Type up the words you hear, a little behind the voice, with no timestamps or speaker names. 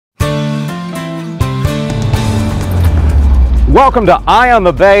Welcome to Eye on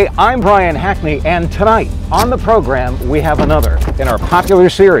the Bay. I'm Brian Hackney, and tonight on the program we have another in our popular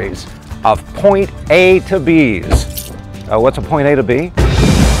series of Point A to B's. What's a Point A to B?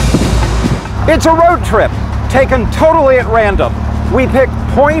 It's a road trip taken totally at random. We pick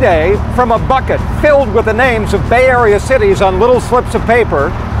Point A from a bucket filled with the names of Bay Area cities on little slips of paper,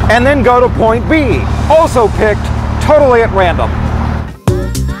 and then go to Point B, also picked totally at random.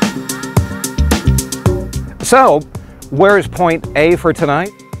 So, where's Point A for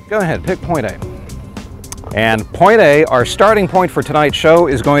tonight? Go ahead, pick Point A. And Point A, our starting point for tonight's show,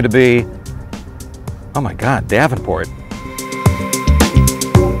 is going to be, oh my God, Davenport.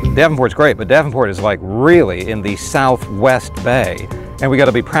 Davenport's great, but Davenport is like really in the Southwest Bay. And we got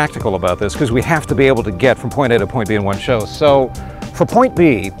to be practical about this because we have to be able to get from Point A to Point B in one show. So for Point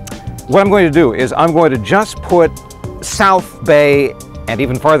B, what I'm going to do is I'm going to just put South Bay and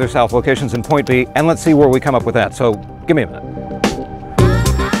even farther south locations in Point B, and let's see where we come up with that. So give me a minute.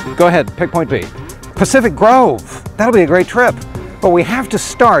 Go ahead, pick Point B. Pacific Grove, that'll be a great trip. But we have to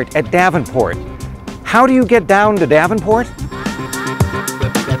start at Davenport. How do you get down to Davenport?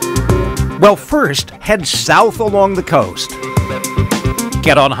 Well, first, head south along the coast.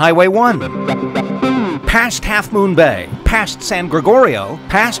 Get on Highway 1. Past Half Moon Bay, past San Gregorio,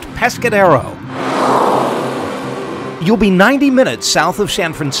 past Pescadero. You'll be 90 minutes south of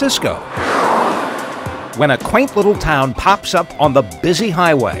San Francisco when a quaint little town pops up on the busy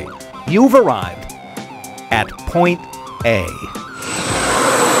highway. You've arrived at Point A.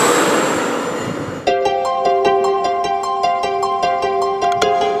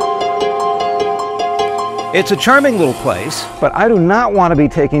 It's a charming little place. But I do not want to be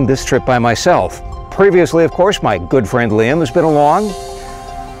taking this trip by myself. Previously, of course, my good friend Liam has been along,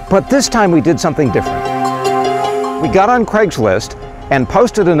 but this time we did something different. We got on Craigslist and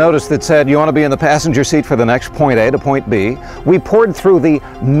posted a notice that said, you want to be in the passenger seat for the next Point A to Point B. We poured through the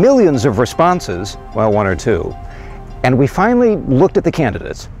millions of responses, well, one or two, and we finally looked at the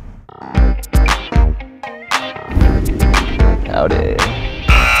candidates. Howdy.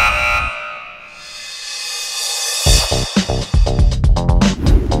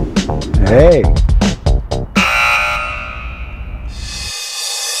 Hey.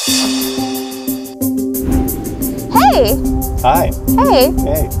 Hey. Hi. Hey.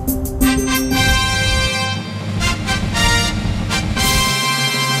 Hey.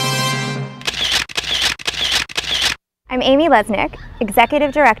 I'm Amy Lesnick,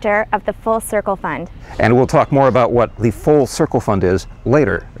 Executive Director of the Full Circle Fund. And we'll talk more about what the Full Circle Fund is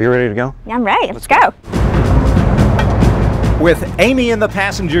later. Are you ready to go? Yeah, I'm ready. Let's go. With Amy in the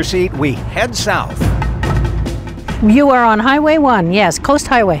passenger seat, we head south. You are on Highway 1, yes, Coast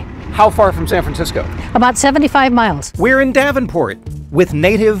Highway. How far from San Francisco? About 75 miles. We're in Davenport with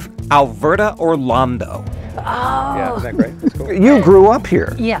native Alberta Orlando. Oh. Yeah, isn't that great? That's cool. You grew up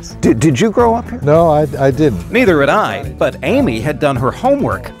here? Yes. Did you grow up here? No, I didn't. Neither had I, but Amy had done her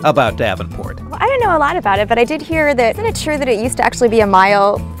homework about Davenport. Well, I don't know a lot about it, but I did hear that, isn't it true that it used to actually be a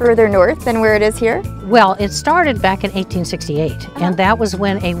mile further north than where it is here? Well, it started back in 1868, and that was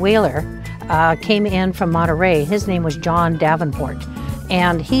when a whaler came in from Monterey. His name was John Davenport,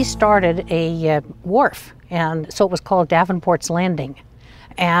 and he started a wharf, and so it was called Davenport's Landing.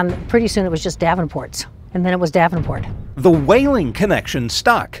 And pretty soon it was just Davenport's, and then it was Davenport. The whaling connection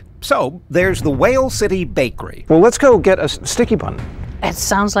stuck, so there's the Whale City Bakery. Well, let's go get a sticky bun. That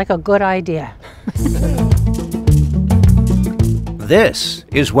sounds like a good idea. This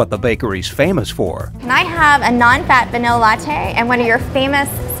is what the bakery's famous for. Can I have a non-fat vanilla latte and one of your famous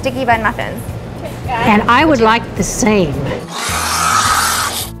sticky bun muffins? And I would like the same.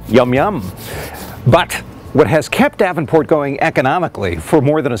 Yum, yum. But what has kept Davenport going economically for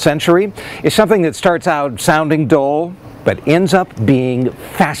more than a century is something that starts out sounding dull, but ends up being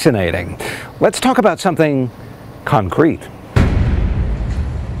fascinating. Let's talk about something concrete.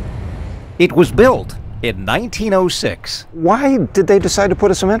 It was built in 1906. Why did they decide to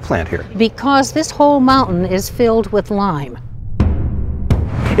put a cement plant here? Because this whole mountain is filled with lime.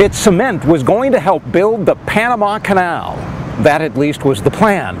 Its cement was going to help build the Panama Canal. That at least was the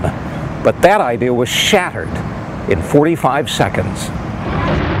plan. But that idea was shattered in 45 seconds.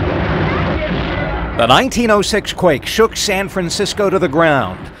 The 1906 quake shook San Francisco to the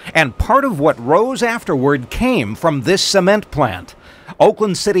ground, and part of what rose afterward came from this cement plant.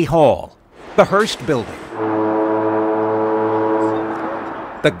 Oakland City Hall, the Hearst Building,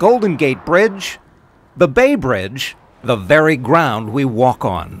 the Golden Gate Bridge, the Bay Bridge, the very ground we walk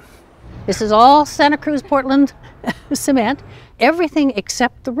on. This is all Santa Cruz, Portland cement. Everything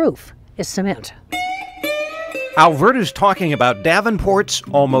except the roof is cement. Alberta's talking about Davenport's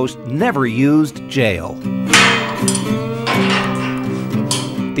almost never used jail.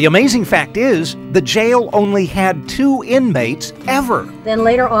 The amazing fact is, the jail only had 2 inmates ever. Then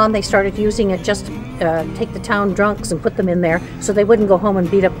later on, they started using it just to take the town drunks and put them in there so they wouldn't go home and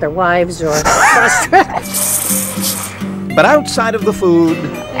beat up their wives or But outside of the food,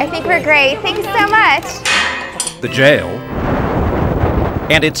 I think we're great. Thank you so much. the jail,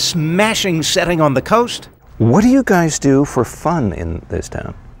 and its smashing setting on the coast, What do you guys do for fun in this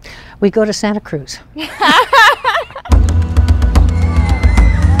town? We go to Santa Cruz.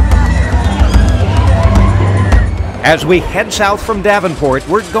 as we head south from Davenport,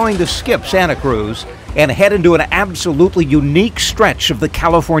 we're going to skip Santa Cruz and head into an absolutely unique stretch of the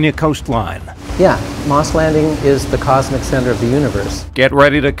California coastline. Yeah, Moss Landing is the cosmic center of the universe. Get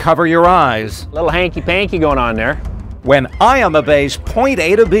ready to cover your eyes Little hanky-panky going on there. when Eye on the Bay's Point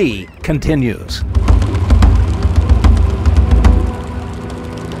A to B continues.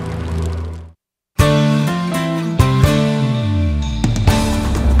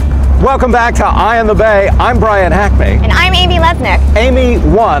 Welcome back to Eye on the Bay. I'm Brian Hackney. And I'm Amy Lesnick. Amy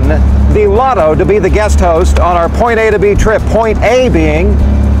won the lotto to be the guest host on our Point A to B trip. Point A being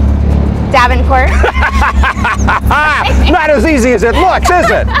Davenport. not as easy as it looks, is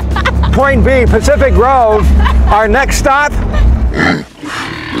it? Point B, Pacific Grove. Our next stop.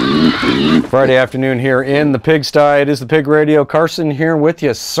 Friday afternoon here in the pigsty. It is the Pig Radio. Carson here with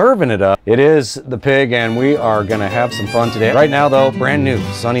you, serving it up. It is the Pig, and we are going to have some fun today. Right now, though, brand new,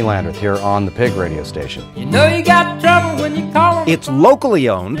 Sonny Landreth here on the Pig Radio station. You know you got trouble when you call 'em. It's locally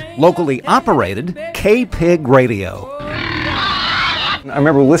owned, locally operated K-Pig Radio. I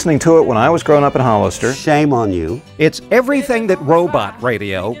remember listening to it when I was growing up in Hollister. Shame on you. It's everything that robot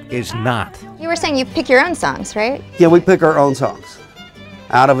radio is not. You were saying you pick your own songs, right? Yeah, we pick our own songs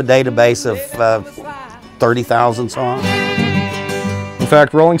out of a database of 30,000 songs. In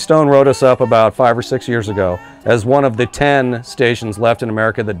fact, Rolling Stone wrote us up about 5 or 6 years ago as one of the 10 stations left in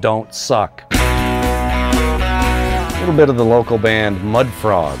America that don't suck. A little bit of the local band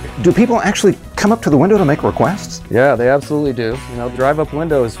Mudfrog. Do people actually come up to the window to make requests? Yeah, they absolutely do. You know, the drive-up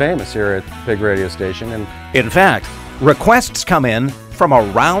window is famous here at the Pig Radio station, and In fact, requests come in from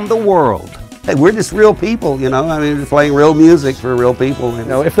around the world. Hey, we're just real people, you know. I mean, we're playing real music for real people. you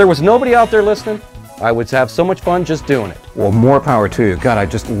know, if there was nobody out there listening, I would have so much fun just doing it. Well, more power to you. God, I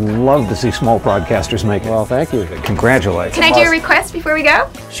just love to see small broadcasters make it. Well, thank you. Congratulations. Can I do a request before we go?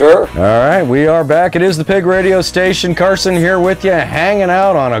 Sure. All right, we are back. It is the Pig Radio station. Carson here with you, hanging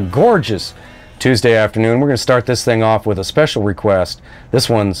out on a gorgeous Tuesday afternoon. We're going to start this thing off with a special request. This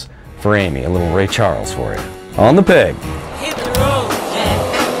one's for Amy, a little Ray Charles for you. On the Pig. Hit the road, Jack.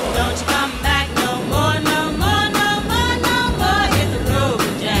 Don't you come back no more, no more, no more, no more. Hit the road,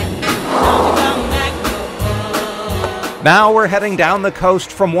 Jack. Don't you come back no more. Now we're heading down the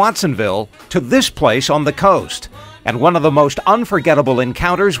coast from Watsonville to this place on the coast, and one of the most unforgettable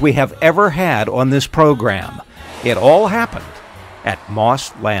encounters we have ever had on this program. It all happened at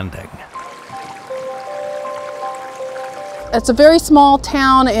Moss Landing. It's a very small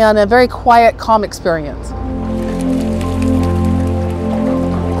town and a very quiet, calm experience.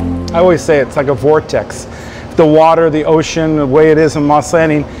 I always say it's like a vortex. The water, the ocean, the way it is in Moss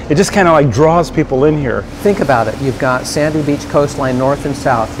Landing, it just kind of like draws people in here. Think about it. You've got sandy beach coastline north and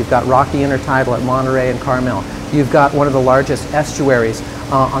south. You've got rocky intertidal at Monterey and Carmel. You've got one of the largest estuaries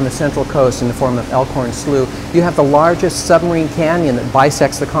on the central coast in the form of Elkhorn Slough. You have the largest submarine canyon that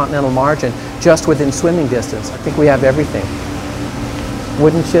bisects the continental margin just within swimming distance. I think we have everything.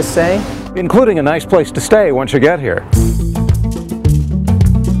 Wouldn't you say? Including a nice place to stay once you get here.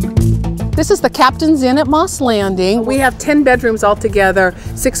 This is the Captain's Inn at Moss Landing. We have 10 bedrooms altogether.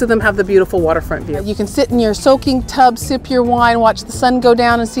 6 of them have the beautiful waterfront view. You can sit in your soaking tub, sip your wine, watch the sun go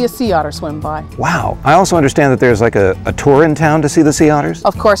down, and see a sea otter swim by. Wow. I also understand that there's like a tour in town to see the sea otters.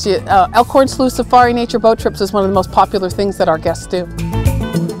 Of course, Elkhorn Slough Safari Nature Boat Trips is one of the most popular things that our guests do.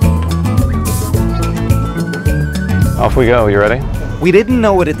 Off we go. You ready? We didn't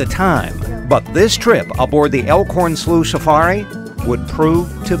know it at the time, but this trip aboard the Elkhorn Slough Safari would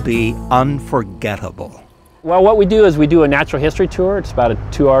prove to be unforgettable. Well, what we do is we do a natural history tour. It's about a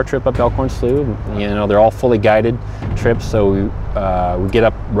 2-hour trip up Elkhorn Slough. You know, they're all fully guided trips, so we get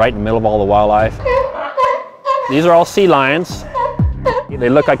up right in the middle of all the wildlife. These are all sea lions. They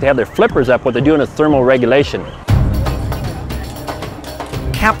look like they have their flippers up. What they're doing is thermal regulation.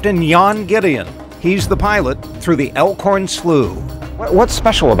 Captain Jan Gideon, he's the pilot through the Elkhorn Slough. What's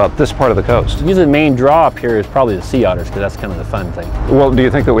special about this part of the coast? Usually the main draw up here is probably the sea otters, because that's kind of the fun thing. Well, do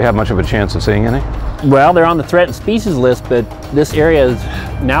you think that we have much of a chance of seeing any? Well, they're on the threatened species list, but this area is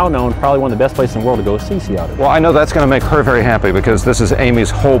now known probably one of the best places in the world to go see sea otters. Well, I know that's going to make her very happy because this is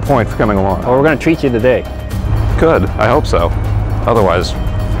Amy's whole point for coming along. Well, we're going to treat you today. Good. I hope so. Otherwise,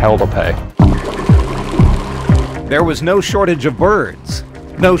 hell to pay. There was no shortage of birds,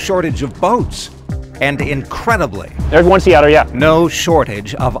 no shortage of boats, and incredibly, There's one sea otter, yeah. no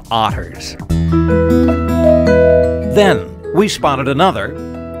shortage of otters. Then we spotted another,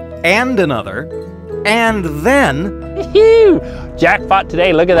 and another, and then... Jackpot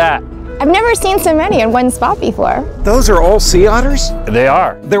today, look at that. I've never seen so many in one spot before. Those are all sea otters? They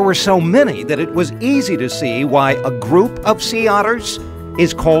are. There were so many that it was easy to see why a group of sea otters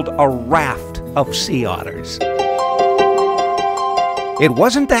is called a raft of sea otters. It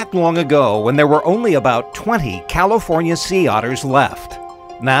wasn't that long ago when there were only about 20 California sea otters left.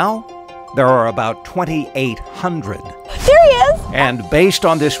 Now, there are about 2,800. There he is! And based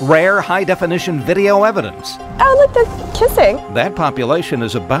on this rare high-definition video evidence, Oh, look, they're kissing. that population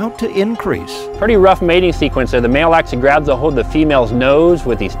is about to increase. Pretty rough mating sequence there. The male actually grabs a hold of the female's nose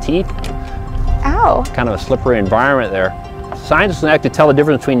with his teeth. Ow. Kind of a slippery environment there. Scientists can actually tell the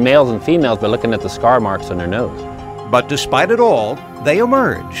difference between males and females by looking at the scar marks on their nose. But despite it all, they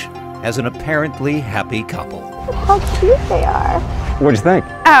emerge as an apparently happy couple. How cute they are. What'd you think?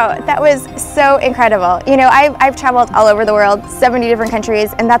 Oh, that was so incredible. You know, I've traveled all over the world, 70 different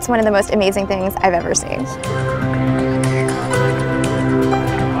countries, and that's one of the most amazing things I've ever seen.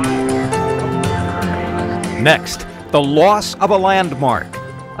 Next, the loss of a landmark.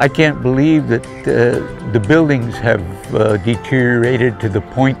 I can't believe that the buildings have deteriorated to the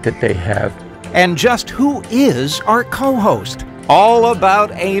point that they have. And just who is our co-host? All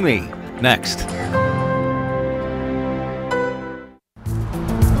about Amy. Next.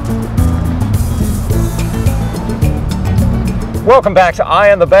 Welcome back to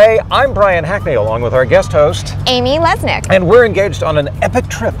Eye on the Bay. I'm Brian Hackney along with our guest host. Amy Lesnick. And we're engaged on an epic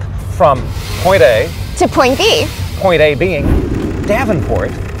trip from point A, To point B, point A being Davenport,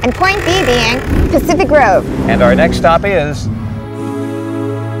 and point B being Pacific Grove. and our next stop is...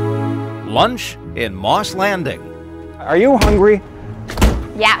 Lunch in Moss Landing. Are you hungry?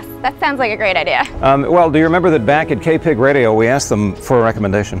 Yes, that sounds like a great idea. Well, do you remember that back at K-Pig Radio we asked them for a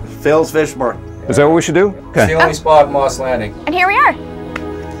recommendation? Phil's Fish Market. Is that what we should do? It's the only spot in Moss Landing. And here we are.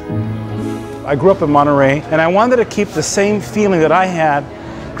 I grew up in Monterey, and I wanted to keep the same feeling that I had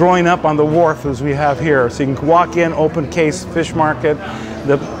growing up on the wharf as we have here. So you can walk in, open case fish market,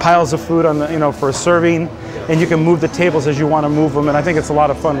 the piles of food on the, for serving, and you can move the tables as you want to move them, and I think it's a lot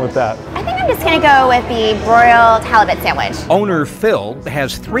of fun with that. I think I'm just gonna go with the broiled halibut sandwich. Owner Phil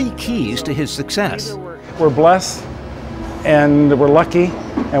has 3 keys to his success. We're blessed, and we're lucky,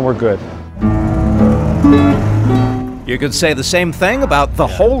 and we're good. You could say the same thing about the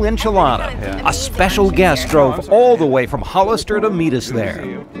whole enchilada. A special guest drove all the way from Hollister to meet us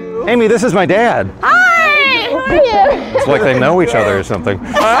there. Amy, this is my dad. Hi! How are you? It's like they know each other or something.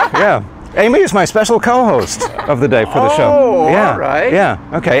 Yeah. Amy is my special co-host of the day for the show. Oh, Yeah. all right. Yeah.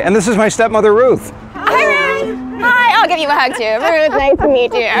 Okay. And this is my stepmother, Ruth. Hi, Ruth. Hi, I'll give you a hug too. Ruth, nice to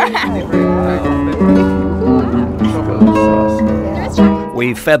meet you.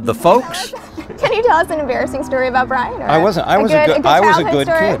 We fed the folks. Can you tell us an embarrassing story about Brian? Or I was a good childhood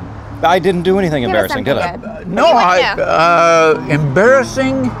story? kid. I didn't do anything Give us embarrassing, did I? something good. No,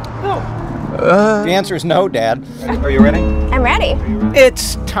 embarrassing? The answer is no, Dad. Are you ready? I'm ready.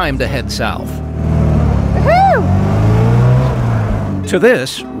 It's time to head south. Woohoo! To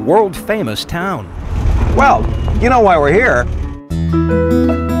this world-famous town. Well, you know why we're here.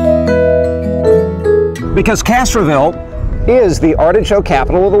 Because Castroville is the artichoke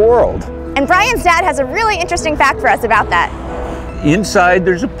capital of the world. And Brian's dad has a really interesting fact for us about that. Inside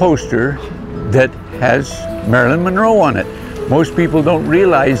there's a poster that has Marilyn Monroe on it. Most people don't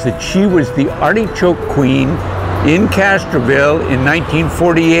realize that she was the artichoke queen in Castroville in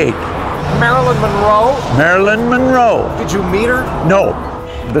 1948. Marilyn Monroe? Marilyn Monroe. Did you meet her? No.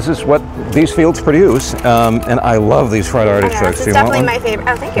 This is what these fields produce, and I love these fried artichokes. This Do is you want definitely one? my favorite.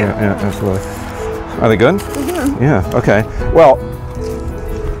 Oh, thank you. Yeah, absolutely. Are they good? Mm-hmm. Yeah, okay. Well,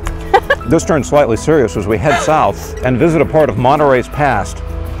 this turns slightly serious as we head south and visit a part of Monterey's past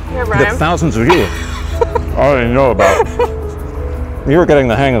that thousands of you already know about. You're getting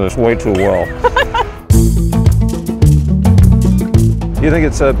the hang of this way too well. You think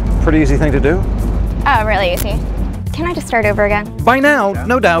it's a pretty easy thing to do? Oh, really easy. Can I just start over again? By now,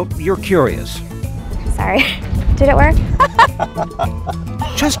 no doubt, you're curious. Sorry. Did it work?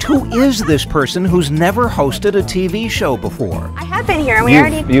 Just who is this person who's never hosted a TV show before? I have been here and we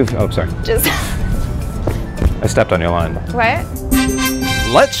already Oh, sorry. just... I stepped on your line. What?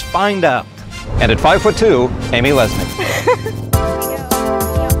 Let's find out. And at 5'2", Amy Lesnick.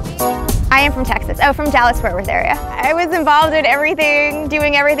 I am from Texas. Oh, from Dallas-Fort Worth area. I was involved in everything,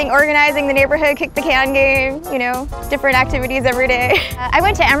 doing everything, organizing the neighborhood, kick the can game, you know, different activities every day. I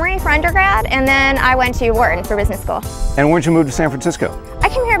went to Emory for undergrad, and then I went to Wharton for business school. And when did you move to San Francisco? I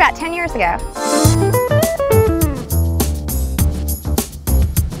came here about 10 years ago.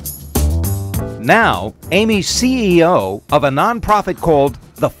 Now, Amy's CEO of a nonprofit called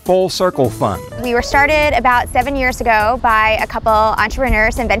the Full Circle Fund. We were started about 7 years ago by a couple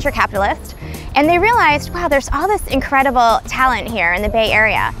entrepreneurs and venture capitalists, and they realized, wow, there's all this incredible talent here in the Bay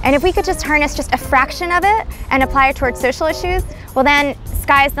Area, and if we could just harness just a fraction of it and apply it towards social issues, well then,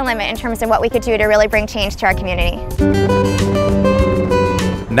 sky's the limit in terms of what we could do to really bring change to our community.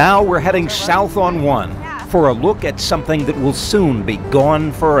 Now we're heading south on 1 for a look at something that will soon be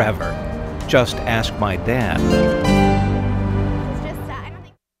gone forever. Just ask my dad.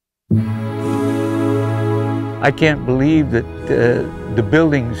 I can't believe that the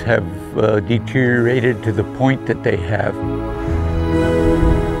buildings have deteriorated to the point that they have.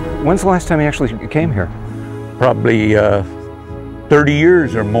 When's the last time you actually came here? Probably 30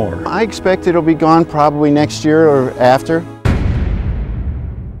 years or more. I expect it'll be gone probably next year or after.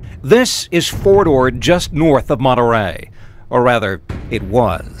 This is Fort Ord, just north of Monterey. Or rather, it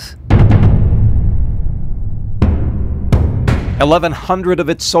was. 1,100 of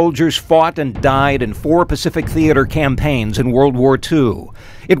its soldiers fought and died in 4 Pacific Theater campaigns in World War II.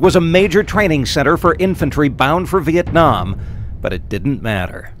 It was a major training center for infantry bound for Vietnam, but it didn't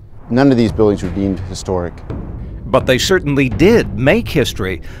matter. None of these buildings were deemed historic. But they certainly did make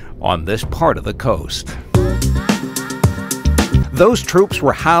history on this part of the coast. Those troops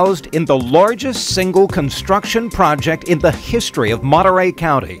were housed in the largest single construction project in the history of Monterey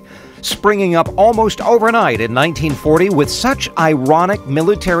County, springing up almost overnight in 1940 with such ironic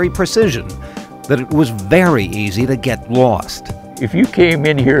military precision that it was very easy to get lost. If you came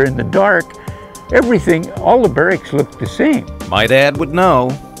in here in the dark, everything, all the barracks looked the same. My dad would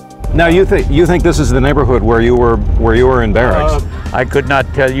know. Now you think this is the neighborhood where you were in barracks? I could not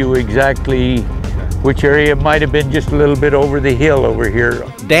tell you exactly which area. It might have been just a little bit over the hill over here.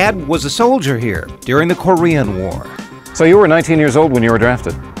 Dad was a soldier here during the Korean War. So you were 19 years old when you were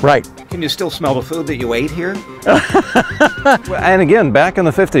drafted? Right. Can you still smell the food that you ate here? And again, back in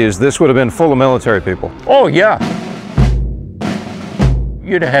the 50s, this would have been full of military people. Oh, yeah.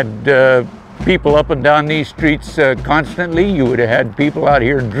 You'd have had people up and down these streets constantly. You would have had people out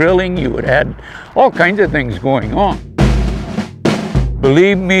here drilling. You would have had all kinds of things going on.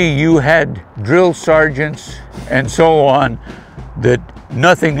 Believe me, you had drill sergeants and so on that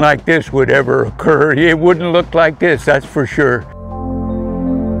nothing like this would ever occur. It wouldn't look like this, that's for sure.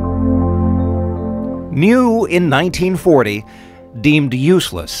 New in 1940, deemed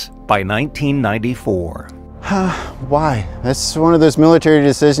useless by 1994. Why? That's one of those military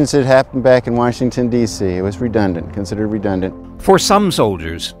decisions that happened back in Washington, D.C. It was redundant, considered redundant. For some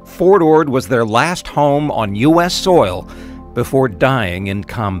soldiers, Fort Ord was their last home on U.S. soil before dying in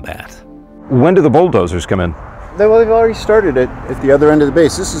combat. When do the bulldozers come in? They've already started it at the other end of the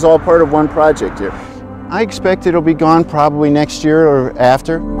base. This is all part of one project here. I expect it'll be gone probably next year or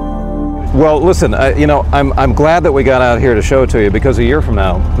after. Well, listen, you know, I'm glad that we got out here to show it to you, because a year from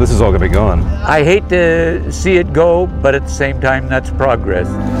now, this is all going to be gone. I hate to see it go, but at the same time, that's progress.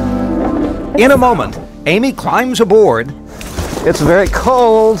 In a moment, Amy climbs aboard. It's very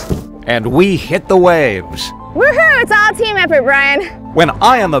cold. And we hit the waves. Woohoo! It's all team effort, Brian. When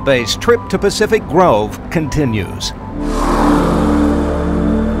Eye on the Base trip to Pacific Grove continues.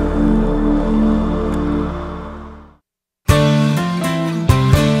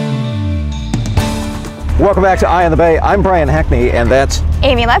 Welcome back to Eye on the Bay. I'm Brian Hackney, and that's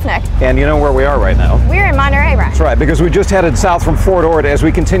Amy Lesnick. And you know where we are right now? We're in Monterey, Brian. That's right, because we just headed south from Fort Ord as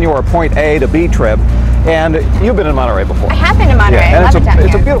we continue our point A to B trip. And you've been in Monterey before. I have been to Monterey. Yeah, and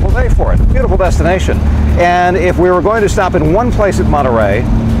it's a here. beautiful day for it, a beautiful destination. And if we were going to stop in one place at Monterey,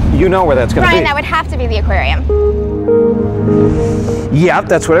 you know where that's going to be. Brian, that would have to be the aquarium. Yeah,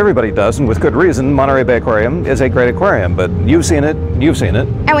 that's what everybody does, and with good reason. Monterey Bay Aquarium is a great aquarium, but you've seen it.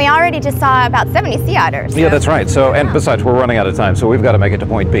 And we already just saw about 70 sea otters. Yeah, that's right. So, and besides, we're running out of time, so we've got to make it to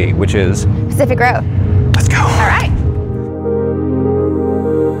point B, which is Pacific Grove. Let's go. All right.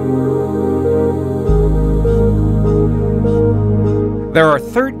 There are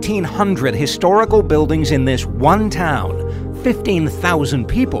 1,300 historical buildings in this one town, 15,000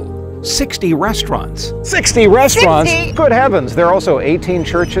 people. 60 restaurants. 60 restaurants? 60. Good heavens. There are also 18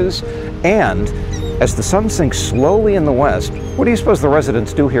 churches. And as the sun sinks slowly in the west, what do you suppose the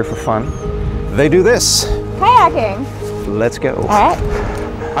residents do here for fun? They do this. Kayaking. Let's go. All right.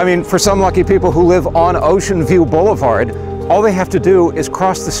 I mean, for some lucky people who live on Ocean View Boulevard, all they have to do is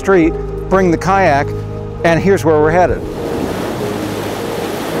cross the street bring the kayak, and here's where we're headed.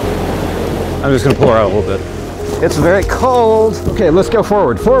 I'm just gonna pull her out a little bit. It's very cold. Okay, let's go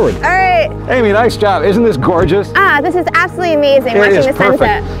forward, forward. All right. Amy, nice job. Isn't this gorgeous? This is absolutely amazing, It watching is the perfect.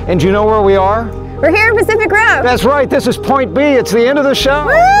 sunset. And do you know where we are? We're here in Pacific Grove. That's right, this is Point B. It's the end of the show.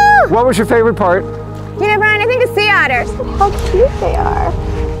 Woo! What was your favorite part? You know, Brian, I think the sea otters. How cute they are.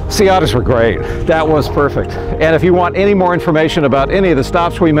 Sea otters were great. That was perfect. And if you want any more information about any of the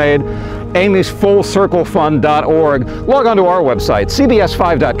stops we made, amysfullcirclefun.org. Log on to our website,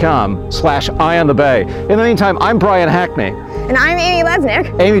 cbs5.com/Eye on the Bay. In the meantime, I'm Brian Hackney. And I'm Amy Lesnick.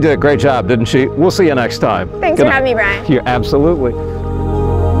 Amy did a great job, didn't she? We'll see you next time. Thanks Good for night. having me, Brian. Yeah, absolutely.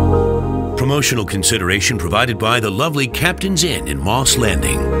 Promotional consideration provided by the lovely Captain's Inn in Moss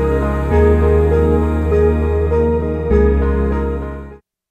Landing.